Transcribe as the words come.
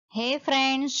Hey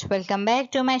friends, welcome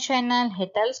back to my channel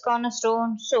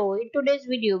Hetal'scornerstone. So in today's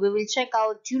video we will check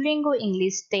out Duolingo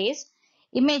English test,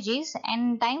 images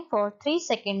and time for 3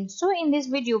 seconds. So in this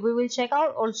video we will check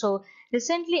out also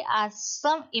recently asked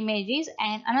some images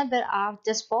and another are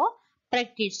just for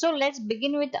practice. So let's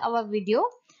begin with our video.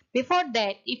 Before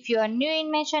that, if you are new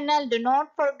in my channel, do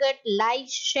not forget like,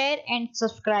 share and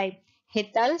subscribe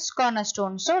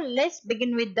Hetal'scornerstone. So let's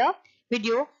begin with the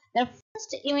video. The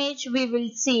first image we will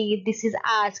see, this is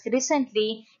asked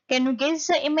recently. Can you guess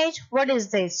the image? What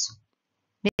is this?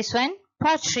 This one,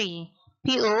 pottery.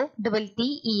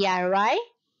 Pottery.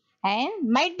 And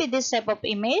might be this type of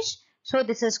image. So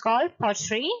this is called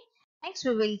pottery. Next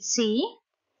we will see,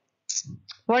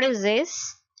 what is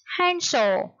this?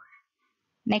 Handsaw.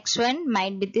 Next one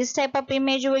might be this type of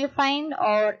image you will find,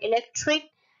 or electric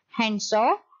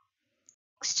handsaw.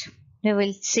 Next we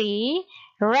will see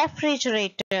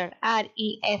refrigerator.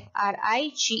 refrigerator.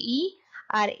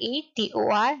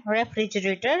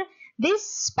 Refrigerator. This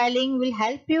spelling will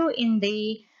help you in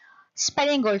the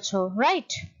spelling also,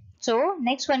 right? So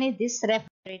next one is this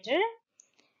refrigerator.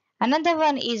 Another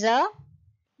one is a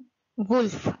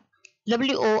wolf.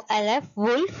 wolf.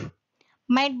 Wolf.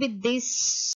 Might be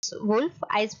this wolf,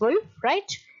 ice wolf,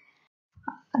 right?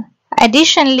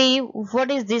 Additionally,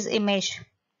 what is this image?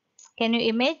 Can you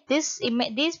image this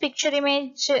picture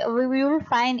image we will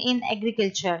find in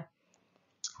agriculture,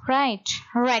 right?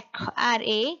 Rake.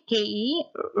 Rake.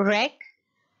 Rake.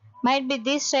 Might be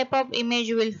this type of image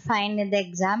you will find in the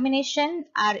examination.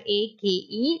 Rake.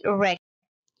 Rake.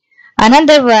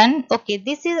 Another one, okay,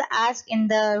 this is asked in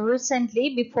the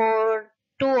recently before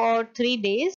 2 or 3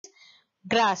 days.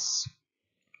 Grass,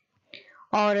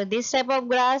 or this type of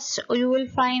grass you will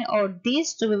find, or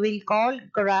this we will call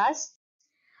grass.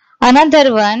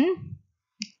 Another one,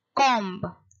 comb.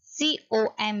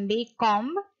 C-O-M-B,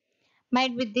 comb.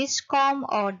 Might be this comb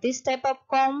or this type of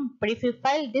comb, but if you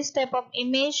file this type of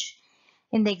image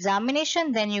in the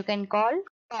examination, then you can call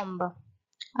comb.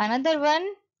 Another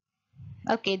one,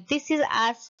 okay, this is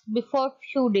asked before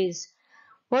few days.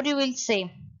 What you will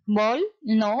say? Ball?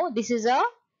 No, this is a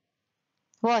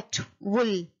what?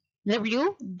 Wool.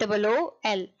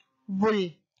 W-O-O-L. Wool.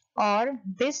 Or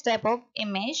this type of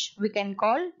image we can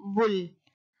call wool.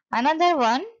 Another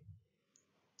one,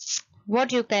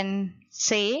 what you can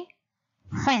say?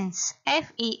 Fence.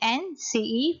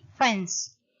 F-E-N-C-E.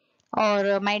 Fence.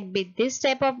 Or might be this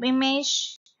type of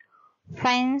image,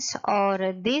 fence,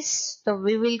 or this, so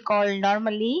we will call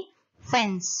normally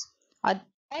fence.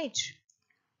 Right.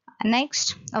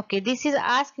 Next, okay, this is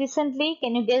asked recently.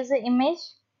 Can you guess the image?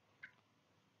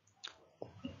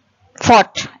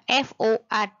 Fort.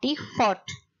 F-O-R-T.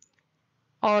 Fort.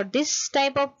 Or this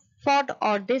type of fort,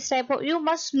 or this type of, you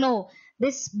must know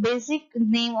this basic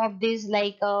name of this,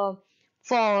 like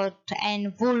fort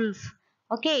and wolf,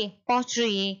 okay,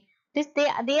 pottery. This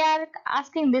they are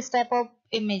asking this type of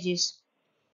images.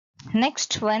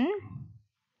 Next one,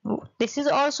 this is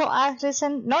also asked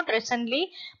not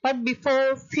recently but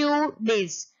before few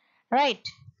days, right?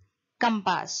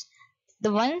 Compass.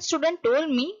 The one student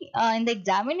told me in the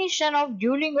examination of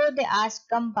Duolingo they asked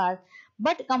compass,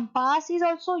 but compass is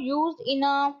also used in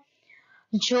a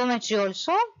geometry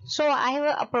also. So I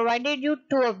have provided you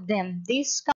two of them,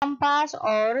 this compass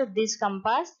or this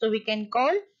compass. So we can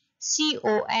call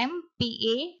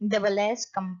COMPASS,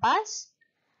 compass.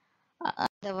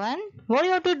 The one, what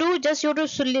you have to do, just you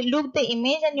have to look the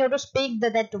image and you have to speak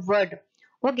that word.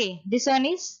 Okay, this one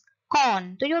is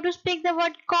corn, so you have to speak the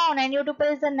word corn and you have to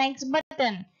press the next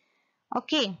button.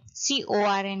 Okay,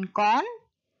 C-O-R-N, corn.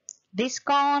 This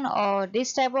corn or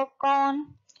this type of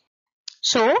corn.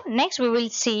 So next we will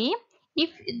see,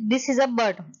 if this is a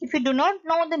bird. If you do not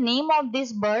know the name of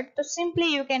this bird, so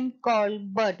simply you can call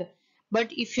bird.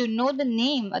 But if you know the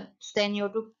name, then you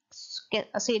have to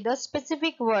say the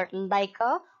specific word, like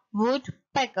a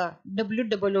woodpecker.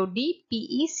 W-O-O-D-P-E-C-K-E-R,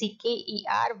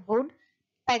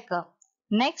 woodpecker.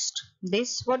 Next,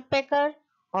 this woodpecker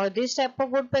or this type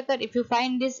of woodpecker, if you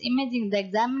find this image in the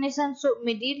examination, so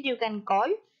immediately you can call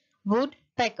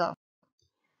woodpecker.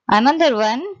 Another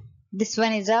one, this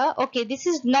one is a, okay, this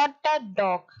is not a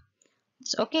dog.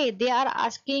 It's okay, they are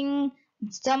asking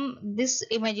some, this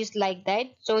image is like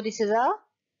that. So this is a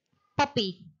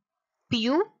puppy.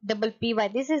 P-U-P-P-Y.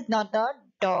 This is not a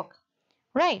dog,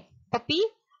 right? Puppy.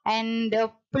 And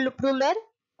plural,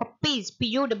 puppies.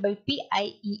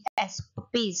 P-U-P-P-I-E-S.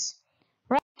 Puppies,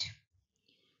 right?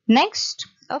 Next,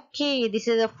 okay, this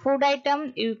is a food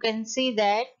item. You can see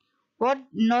that what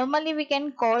normally we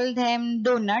can call them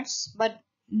donuts, but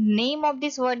name of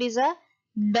this word is a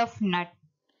duff nut.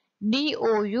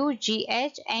 D-O-U-G-H-N-U-T,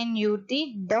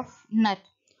 duff nut.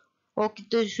 Okay,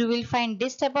 so you will find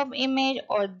this type of image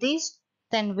or this,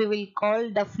 then we will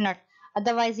call definite.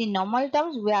 Otherwise, in normal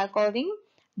terms, we are calling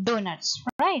donuts,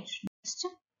 right? Next,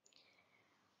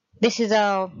 this is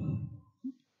a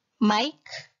mic,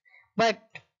 but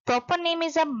proper name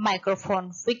is a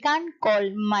microphone. We can't call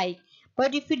mic.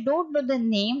 But if you don't know the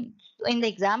name in the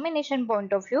examination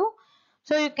point of view,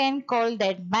 so you can call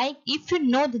that mic if you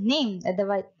know the name.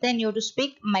 Otherwise, then you have to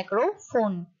speak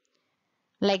microphone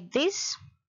like this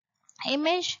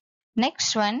image.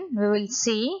 Next one, we will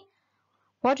see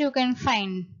what you can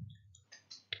find.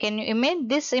 Can you image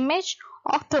this image?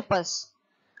 Octopus.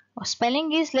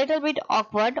 Spelling is little bit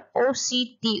awkward. Octopus,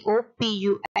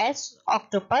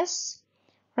 octopus,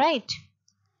 right?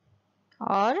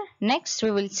 Or next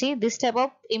we will see this type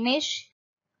of image.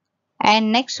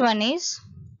 And next one is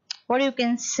what you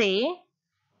can say.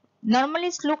 Normally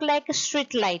it look like a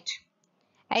street light.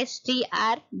 STREETLIGHT,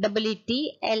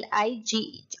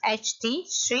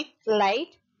 street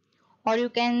light. Or you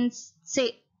can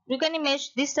say, you can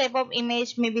image this type of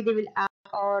image, maybe they will ask,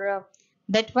 or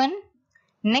that one.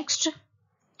 Next,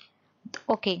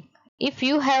 okay, if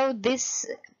you have this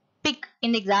pick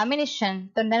in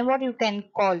examination, then what you can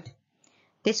call,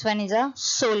 this one is a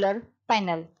solar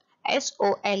panel.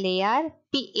 SOLARPANEL,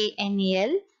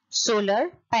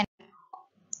 solar panel.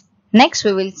 Next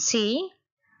we will see,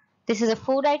 this is a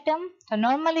food item, so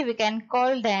normally we can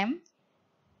call them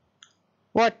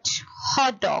what?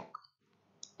 Hot dog.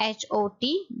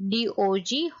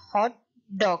 HOTDOG, hot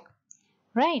dog,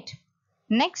 right?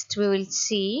 Next we will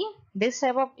see this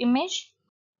type of image.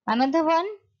 Another one,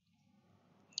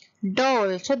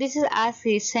 doll. So this is asked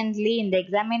recently in the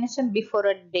examination. Before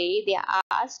a day they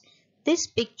asked this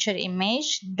picture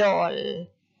image, doll.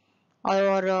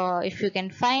 Or if you can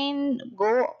find,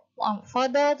 go on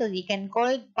further, so you can call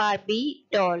it Barbie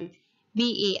doll.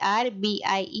 BARBIEDOLL,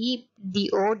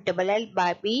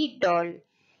 Barbie doll.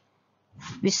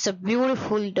 It's a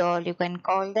beautiful doll, you can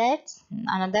call that.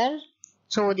 Another,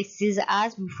 so this is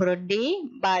asked before a day,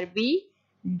 Barbie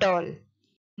doll.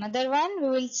 Another one we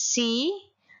will see,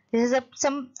 this is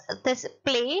this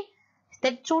play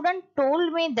that student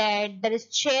told me that there is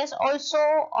chess also,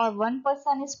 or one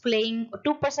person is playing,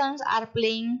 two persons are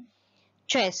playing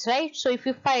chess, right? So if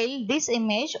you file this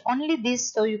image, only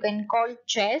this, so you can call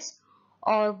chess,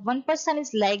 or one person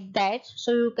is like that,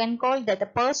 so you can call that the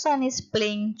person is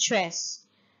playing chess,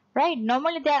 right?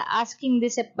 Normally they are asking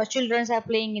this, children are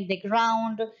playing in the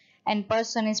ground and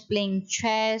person is playing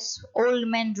chess, old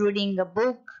man reading a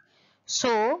book.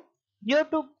 So you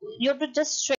have to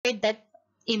just straight that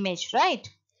image, right?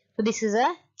 So this is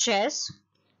a chess.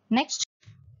 Next,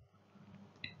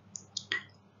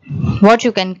 what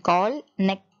you can call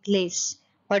necklace,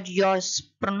 but yours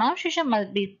pronunciation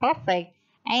must be perfect.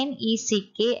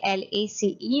 NECKLACE,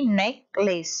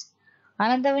 necklace.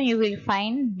 Another one you will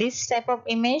find this type of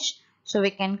image, so we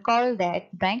can call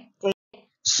that necklace.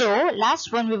 So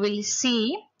last one we will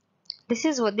see, this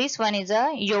is what, this one is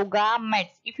a yoga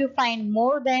mat. If you find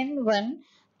more than one,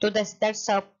 so that's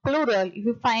a plural. If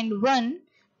you find one,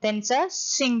 then it's a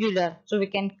singular. So we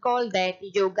can call that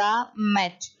yoga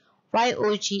mat.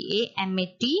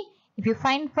 YOGAMAT. If you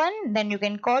find one, then you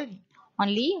can call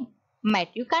only mat.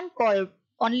 You can't call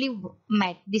only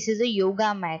mat. This is a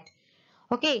yoga mat.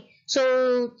 Okay,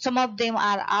 so some of them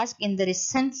are asked in the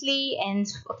recently, and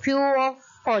a few of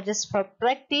for just for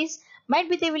practice. Might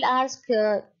be they will ask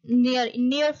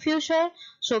near future.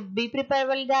 So be prepared,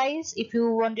 well, guys. If you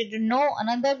wanted to know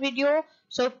another video,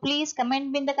 so please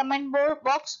comment me in the comment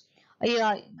box.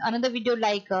 Yeah, another video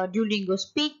like Duolingo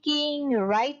speaking,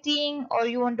 writing, or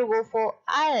you want to go for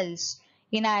IELTS.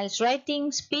 In IELTS,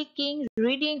 writing, speaking,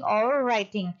 reading, or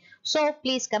writing. So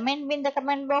please comment me in the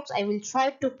comment box. I will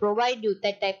try to provide you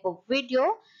that type of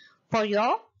video for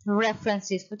your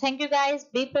references. So thank you guys.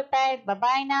 Be prepared. Bye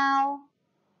bye now.